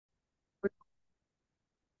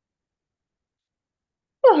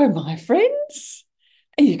Hello, my friends.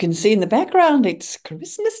 You can see in the background, it's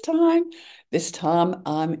Christmas time. This time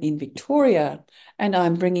I'm in Victoria and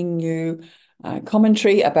I'm bringing you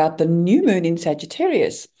commentary about the new moon in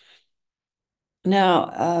Sagittarius.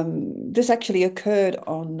 Now, this actually occurred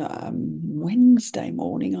on Wednesday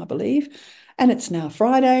morning, I believe, and it's now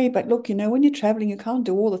Friday. But look, when you're traveling, you can't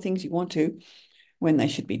do all the things you want to when they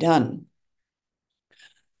should be done.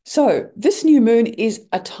 So, this new moon is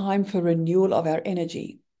a time for renewal of our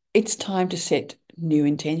energy. It's time to set new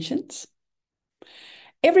intentions.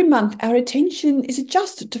 Every month, our attention is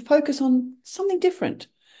adjusted to focus on something different,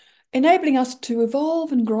 enabling us to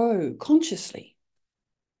evolve and grow consciously.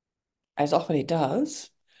 As often it does,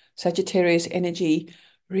 Sagittarius energy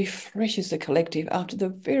refreshes the collective after the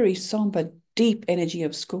very sombre, deep energy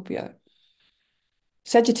of Scorpio.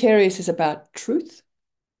 Sagittarius is about truth,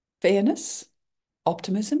 fairness,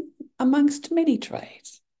 optimism, amongst many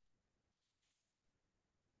traits.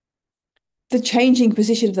 The changing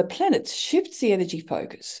position of the planets shifts the energy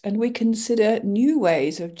focus, and we consider new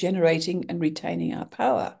ways of generating and retaining our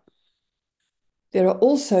power. There are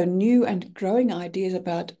also new and growing ideas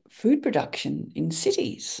about food production in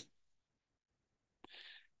cities.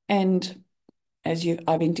 And as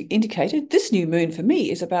I've indicated, this new moon for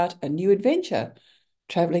me is about a new adventure,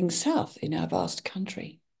 traveling south in our vast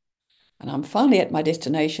country. And I'm finally at my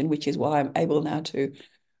destination, which is why I'm able now to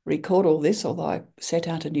record all this, although I set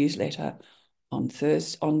out a newsletter on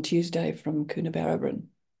Tuesday from Coonabarabran.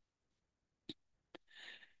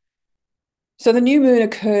 So the new moon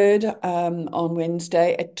occurred on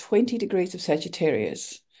Wednesday at 20 degrees of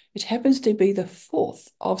Sagittarius. It happens to be the fourth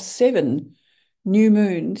of 7 new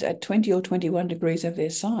moons at 20 or 21 degrees of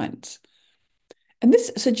their signs. And this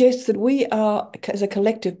suggests that we are, as a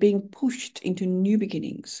collective, being pushed into new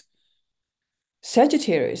beginnings.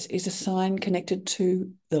 Sagittarius is a sign connected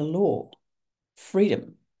to the law,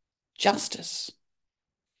 freedom, justice.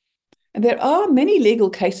 And there are many legal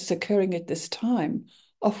cases occurring at this time,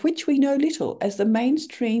 of which we know little, as the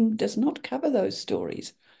mainstream does not cover those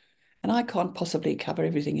stories. And I can't possibly cover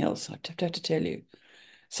everything else, I have to tell you.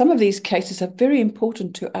 Some of these cases are very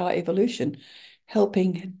important to our evolution,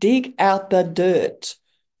 helping dig out the dirt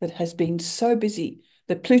that has been so busy,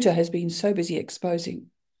 that Pluto has been so busy exposing.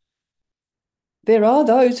 There are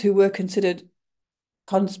those who were considered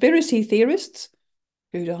conspiracy theorists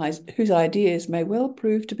whose ideas may well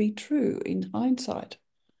prove to be true in hindsight.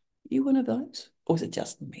 You one of those? Or is it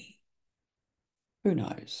just me? Who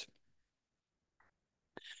knows?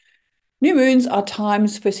 New moons are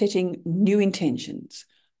times for setting new intentions,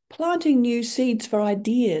 planting new seeds for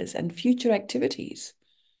ideas and future activities.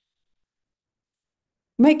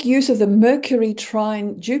 Make use of the Mercury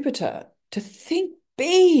trine Jupiter to think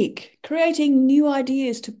big, creating new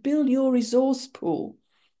ideas to build your resource pool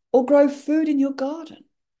or grow food in your garden.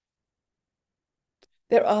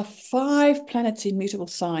 There are 5 planets in mutable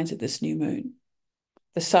signs at this new moon: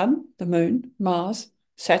 the Sun, the Moon, Mars,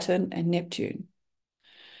 Saturn, and Neptune.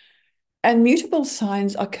 And mutable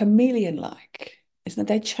signs are chameleon-like, isn't it?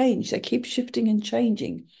 They change, they keep shifting and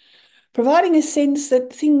changing, providing a sense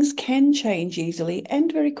that things can change easily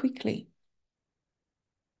and very quickly.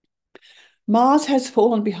 Mars has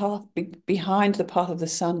fallen behind the path of the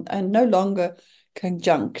Sun and no longer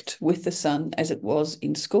conjunct with the Sun as it was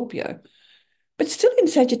in Scorpio, but still in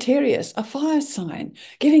Sagittarius, a fire sign,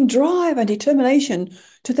 giving drive and determination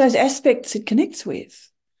to those aspects it connects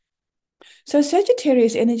with. So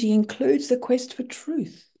Sagittarius energy includes the quest for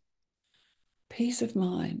truth, peace of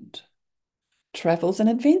mind, travels and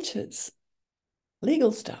adventures,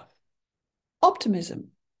 legal stuff, optimism,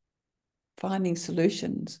 finding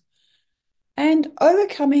solutions, and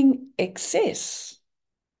overcoming excess.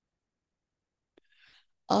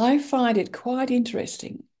 I find it quite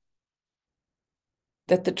interesting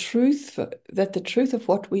that the truth of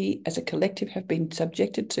what we as a collective have been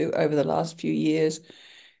subjected to over the last few years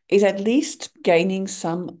is at least gaining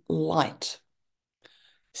some light.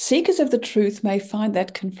 Seekers of the truth may find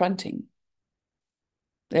that confronting.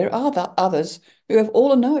 There are others who have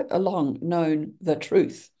all along known the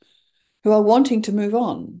truth, who are wanting to move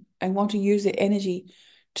on and want to use their energy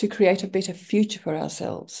to create a better future for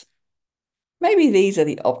ourselves. Maybe these are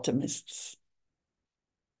the optimists.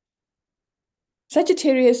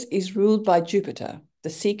 Sagittarius is ruled by Jupiter,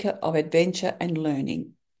 the seeker of adventure and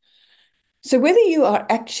learning. So whether you are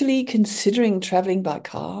actually considering traveling by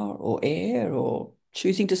car or air or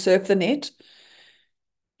choosing to surf the net,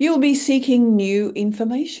 you'll be seeking new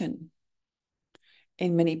information.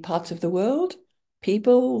 In many parts of the world,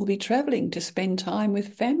 people will be traveling to spend time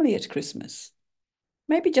with family at Christmas.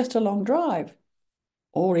 Maybe just a long drive,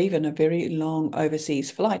 or even a very long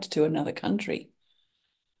overseas flight to another country.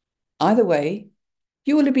 Either way,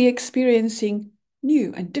 you will be experiencing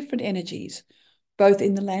new and different energies, both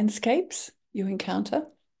in the landscapes you encounter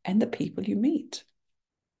and the people you meet.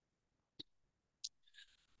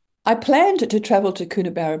 I planned to travel to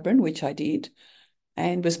Coonabarabran, which I did,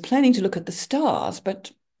 and was planning to look at the stars,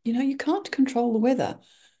 but you can't control the weather.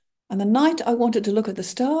 And the night I wanted to look at the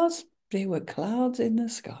stars, there were clouds in the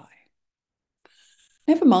sky.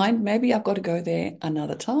 Never mind, maybe I've got to go there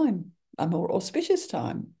another time, a more auspicious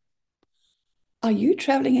time. Are you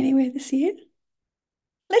traveling anywhere this year?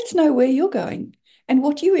 Let's know where you're going and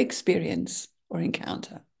what you experience or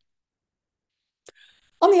encounter.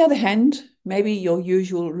 On the other hand, maybe your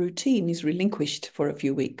usual routine is relinquished for a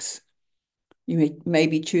few weeks. You may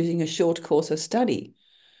be choosing a short course of study,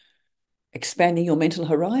 expanding your mental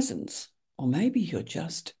horizons, or maybe you're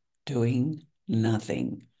just doing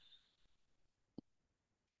nothing.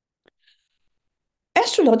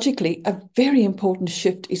 Astrologically, a very important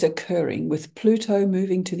shift is occurring with Pluto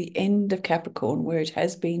moving to the end of Capricorn, where it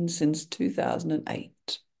has been since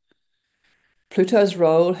 2008. Pluto's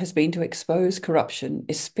role has been to expose corruption,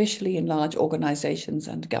 especially in large organizations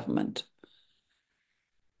and government.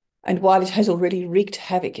 And while it has already wreaked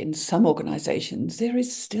havoc in some organizations, there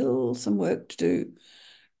is still some work to do.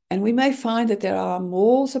 And we may find that there are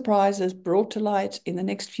more surprises brought to light in the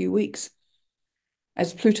next few weeks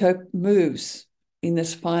as Pluto moves in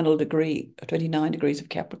this final degree, 29 degrees of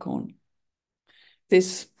Capricorn.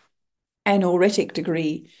 This anoretic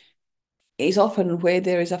degree is often where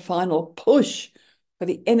there is a final push for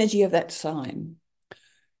the energy of that sign.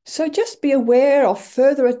 So just be aware of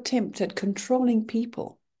further attempts at controlling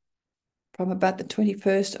people from about the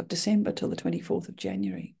 21st of December till the 24th of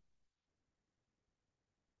January.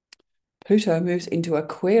 Pluto moves into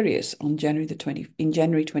Aquarius on January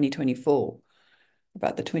 2024,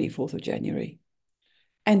 about the 24th of January.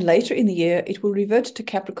 And later in the year, it will revert to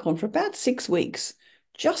Capricorn for about 6 weeks,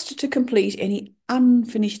 just to complete any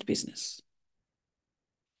unfinished business.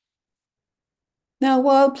 Now,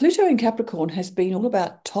 while Pluto in Capricorn has been all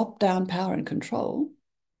about top-down power and control,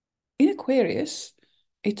 in Aquarius,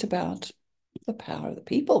 it's about the power of the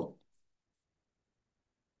people.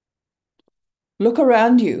 Look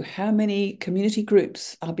around you, how many community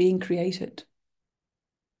groups are being created.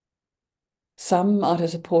 Some are to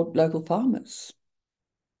support local farmers.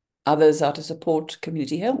 Others are to support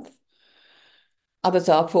community health. Others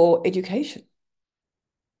are for education.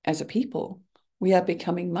 As a people, we are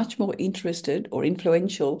becoming much more interested or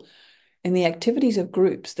influential in the activities of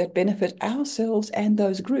groups that benefit ourselves and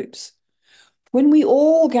those groups. When we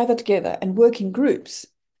all gather together and work in groups,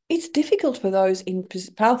 it's difficult for those in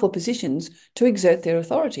powerful positions to exert their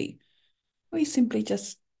authority. We simply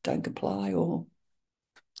just don't comply, or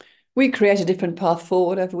we create a different path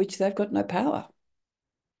forward over which they've got no power.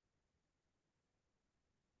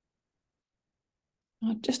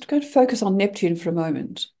 I'm just going to focus on Neptune for a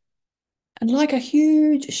moment. And like a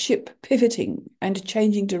huge ship pivoting and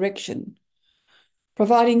changing direction,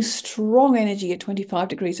 providing strong energy at 25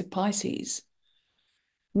 degrees of Pisces,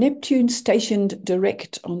 Neptune stationed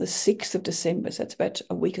direct on the 6th of December, so that's about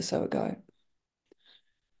a week or so ago.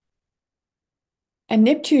 And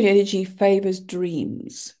Neptune energy favors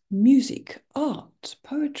dreams, music, art,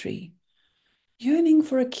 poetry, yearning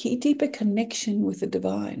for a deeper connection with the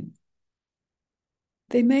divine.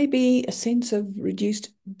 There may be a sense of reduced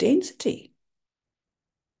density.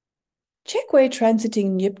 Check where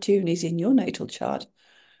transiting Neptune is in your natal chart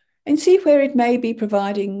and see where it may be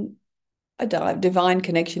providing a divine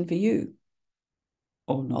connection for you,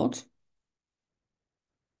 or not.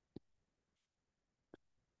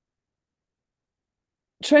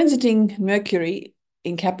 Transiting Mercury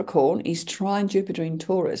in Capricorn is trine Jupiter in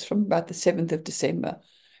Taurus from about the 7th of December,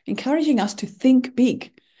 encouraging us to think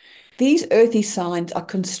big. These earthy signs are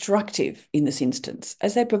constructive in this instance,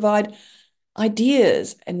 as they provide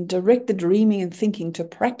ideas and direct the dreaming and thinking to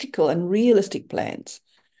practical and realistic plans.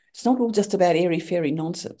 It's not all just about airy-fairy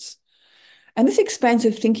nonsense. And this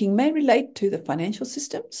expansive thinking may relate to the financial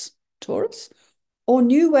systems, Taurus, or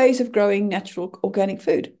new ways of growing natural organic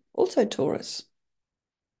food, also Taurus.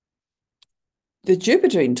 The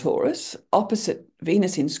Jupiter in Taurus, opposite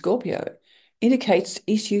Venus in Scorpio, indicates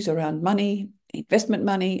issues around money, investment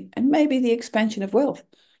money, and maybe the expansion of wealth.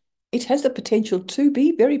 It has the potential to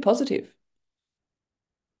be very positive.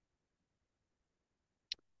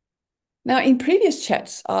 Now, in previous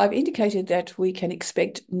chats, I've indicated that we can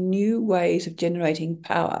expect new ways of generating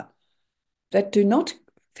power that do not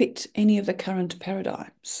fit any of the current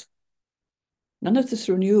paradigms. None of this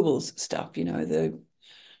renewables stuff, the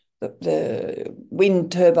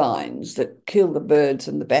wind turbines that kill the birds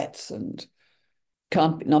and the bats and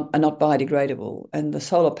are not biodegradable, and the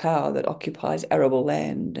solar power that occupies arable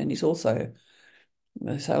land and is also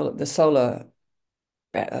the solar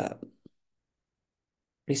uh,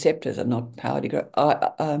 receptors are not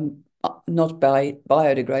not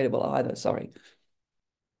biodegradable either. Sorry,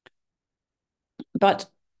 but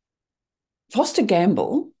Foster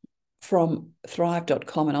Gamble from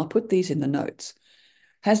Thrive.com, and I'll put these in the notes,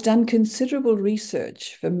 has done considerable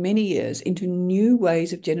research for many years into new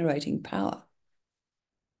ways of generating power.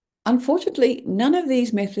 Unfortunately, none of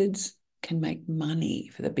these methods can make money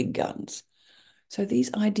for the big guns. So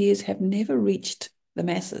these ideas have never reached the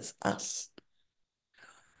masses, us.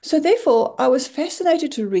 So therefore, I was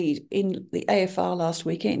fascinated to read in the AFR last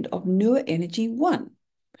weekend of Newer Energy 1,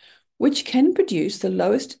 which can produce the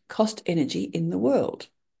lowest cost energy in the world.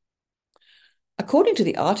 According to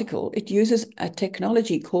the article, it uses a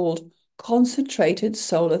technology called concentrated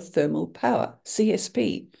solar thermal power,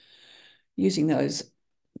 CSP, using those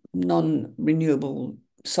non-renewable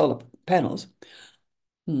solar panels,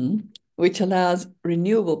 which allows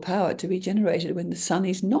renewable power to be generated when the sun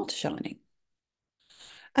is not shining.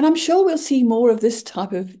 And I'm sure we'll see more of this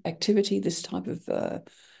type of activity, this type of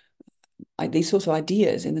these sorts of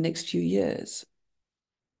ideas in the next few years.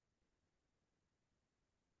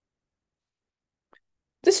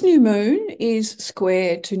 This new moon is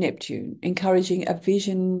square to Neptune, encouraging a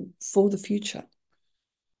vision for the future.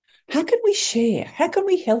 How can we share? How can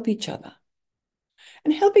we help each other?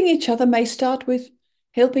 And helping each other may start with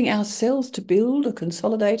helping ourselves to build or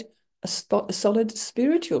consolidate a solid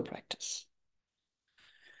spiritual practice.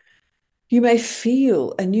 You may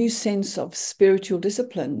feel a new sense of spiritual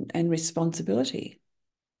discipline and responsibility.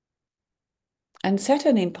 And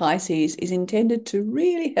Saturn in Pisces is intended to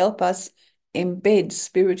really help us embed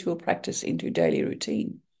spiritual practice into daily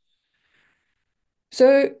routine.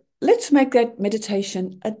 So let's make that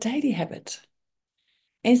meditation a daily habit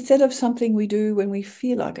instead of something we do when we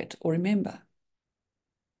feel like it or remember.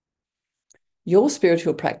 Your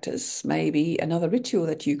spiritual practice may be another ritual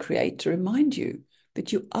that you create to remind you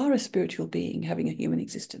that you are a spiritual being having a human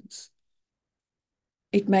existence.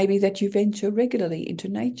 It may be that you venture regularly into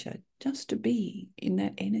nature just to be in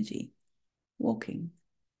that energy, walking,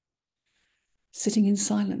 sitting in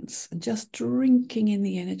silence and just drinking in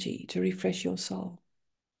the energy to refresh your soul.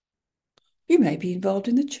 You may be involved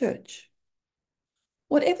in the church.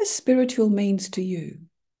 Whatever spiritual means to you,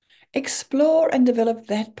 explore and develop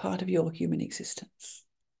that part of your human existence.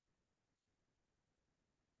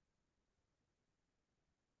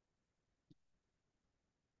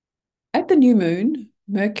 At the new moon,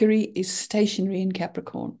 Mercury is stationary in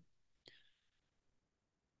Capricorn,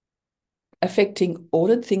 affecting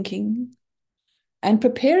ordered thinking and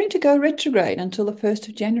preparing to go retrograde until the 1st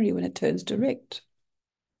of January when it turns direct.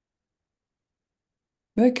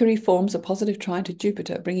 Mercury forms a positive trine to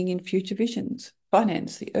Jupiter, bringing in future visions,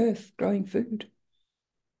 finance, the earth, growing food.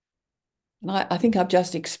 And I think I've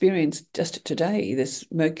just experienced just today this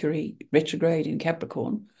Mercury retrograde in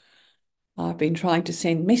Capricorn. I've been trying to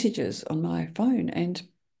send messages on my phone and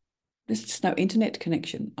there's just no internet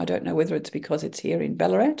connection. I don't know whether it's because it's here in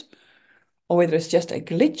Ballarat or whether it's just a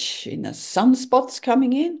glitch in the sunspots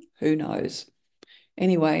coming in. Who knows?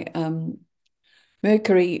 Anyway,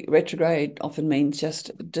 Mercury retrograde often means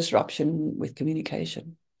just disruption with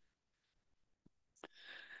communication.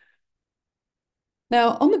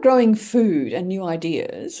 Now, on the growing food and new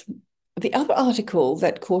ideas, the other article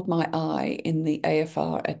that caught my eye in the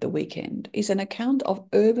AFR at the weekend is an account of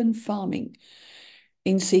urban farming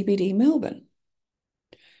in CBD Melbourne.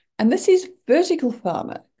 And this is vertical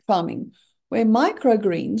farming, where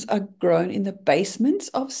microgreens are grown in the basements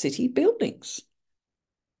of city buildings.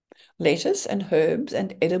 Lettuce and herbs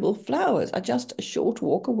and edible flowers are just a short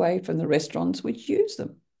walk away from the restaurants which use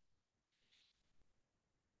them.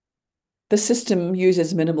 The system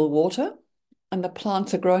uses minimal water and the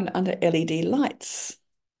plants are grown under LED lights.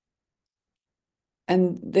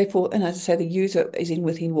 And therefore, and as I say, the user is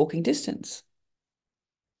within walking distance.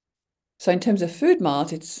 So in terms of food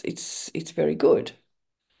miles, it's very good.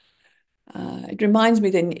 It reminds me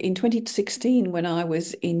then in 2016 when I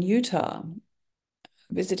was in Utah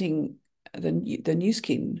visiting the New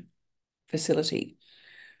Skin facility,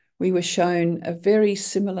 we were shown a very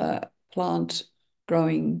similar plant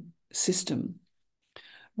growing system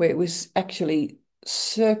where it was actually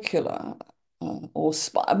circular or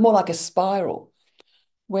more like a spiral,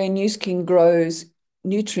 where New Skin grows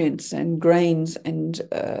nutrients and grains and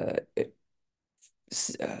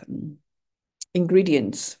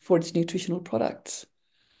ingredients for its nutritional products.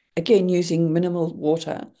 Again, using minimal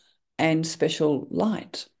water and special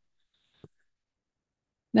light.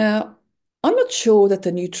 Now, I'm not sure that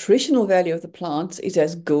the nutritional value of the plants is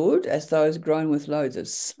as good as those grown with loads of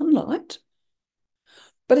sunlight,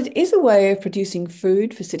 but it is a way of producing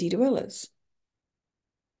food for city dwellers.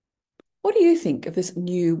 What do you think of this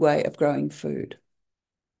new way of growing food?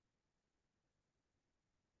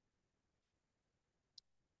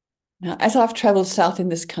 Now, as I've travelled south in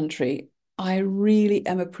this country, I really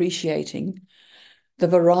am appreciating the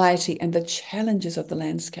variety and the challenges of the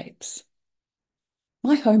landscapes.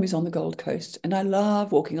 My home is on the Gold Coast, and I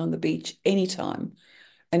love walking on the beach anytime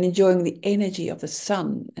and enjoying the energy of the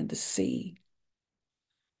sun and the sea.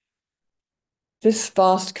 This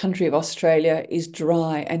vast country of Australia is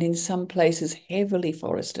dry and in some places heavily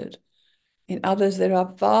forested. In others, there are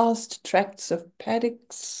vast tracts of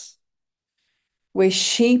paddocks where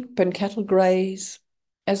sheep and cattle graze,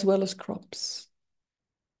 as well as crops,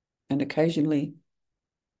 and occasionally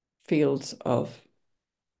fields of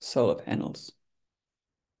solar panels.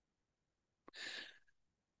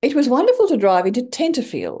 It was wonderful to drive into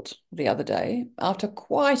Tenterfield the other day after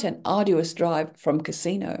quite an arduous drive from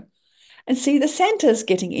Casino and see the Santas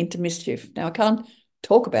getting into mischief. Now, I can't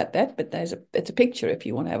talk about that, but it's a picture if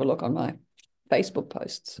you want to have a look on my Facebook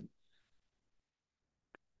posts.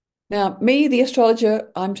 Now, me, the astrologer,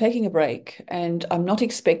 I'm taking a break and I'm not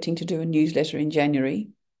expecting to do a newsletter in January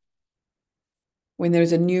when there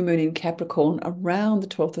is a new moon in Capricorn around the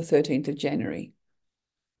 12th or 13th of January.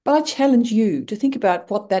 But I challenge you to think about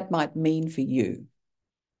what that might mean for you.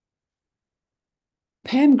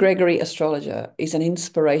 Pam Gregory, astrologer, is an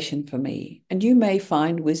inspiration for me, and you may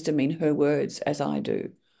find wisdom in her words as I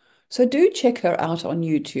do. So do check her out on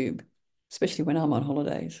YouTube, especially when I'm on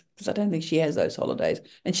holidays, because I don't think she has those holidays.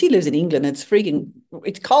 And she lives in England.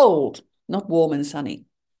 It's cold, not warm and sunny.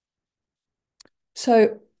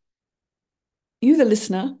 So you, the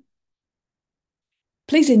listener,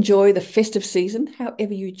 please enjoy the festive season,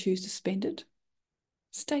 however you choose to spend it.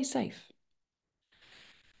 Stay safe.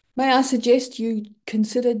 May I suggest you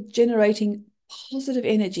consider generating positive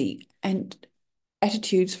energy and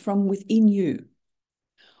attitudes from within you.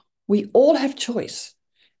 We all have choice.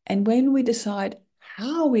 And when we decide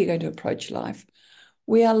how we're going to approach life,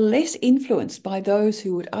 we are less influenced by those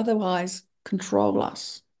who would otherwise control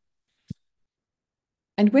us.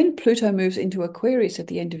 And when Pluto moves into Aquarius at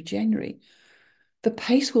the end of January, the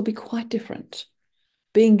pace will be quite different,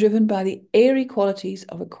 being driven by the airy qualities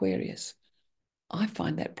of Aquarius. I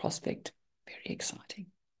find that prospect very exciting.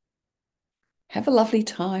 Have a lovely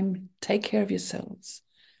time. Take care of yourselves.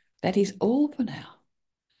 That is all for now.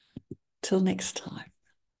 Till next time.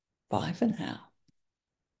 Bye for now.